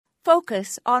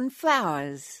Focus on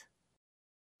flowers.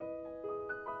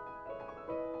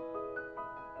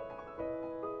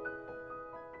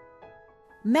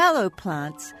 Mallow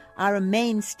plants are a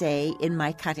mainstay in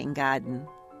my cutting garden.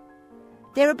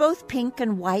 There are both pink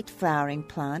and white flowering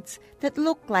plants that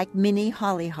look like mini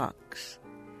hollyhocks.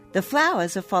 The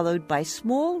flowers are followed by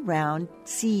small round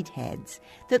seed heads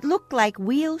that look like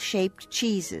wheel-shaped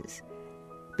cheeses.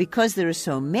 Because there are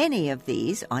so many of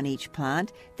these on each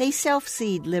plant, they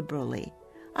self-seed liberally.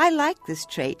 I like this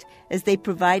trait as they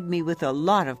provide me with a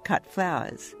lot of cut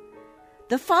flowers.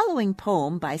 The following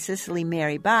poem by Cicely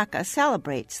Mary Barker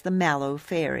celebrates the mallow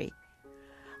fairy.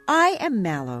 I am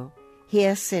mallow,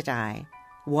 here sit I,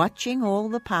 watching all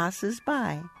the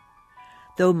passers-by.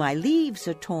 Though my leaves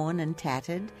are torn and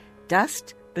tattered,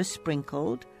 dust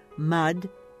besprinkled, mud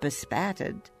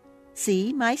bespattered,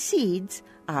 see, my seeds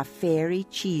are fairy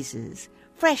cheeses,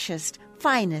 freshest,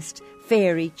 finest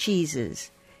fairy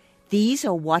cheeses. These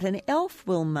are what an elf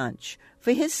will munch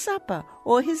for his supper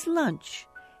or his lunch.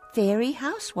 Fairy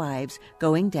housewives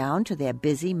going down to their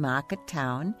busy market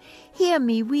town hear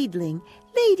me wheedling,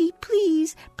 "Lady,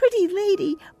 please, pretty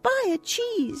lady, buy a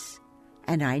cheese."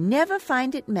 And I never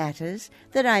find it matters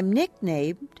that I'm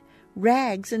nicknamed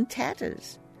Rags and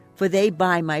Tatters, for they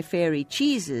buy my fairy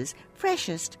cheeses,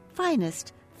 freshest,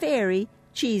 finest fairy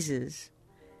cheeses.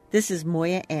 This is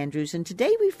Moya Andrews, and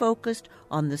today we focused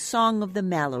on the Song of the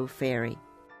Mallow Fairy.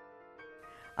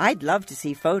 I'd love to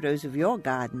see photos of your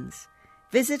gardens.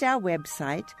 Visit our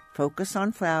website,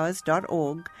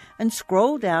 focusonflowers.org, and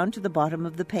scroll down to the bottom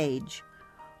of the page.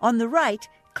 On the right,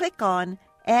 click on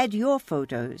Add Your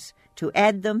Photos to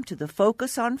add them to the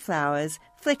Focus on Flowers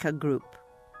Flickr group.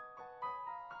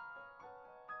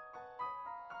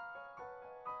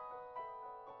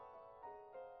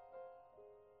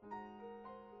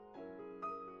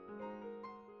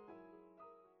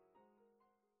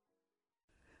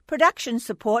 Production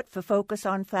support for Focus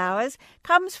on Flowers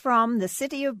comes from the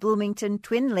City of Bloomington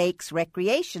Twin Lakes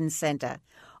Recreation Center,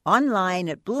 online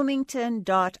at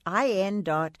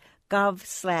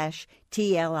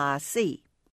bloomington.in.gov/TLRC.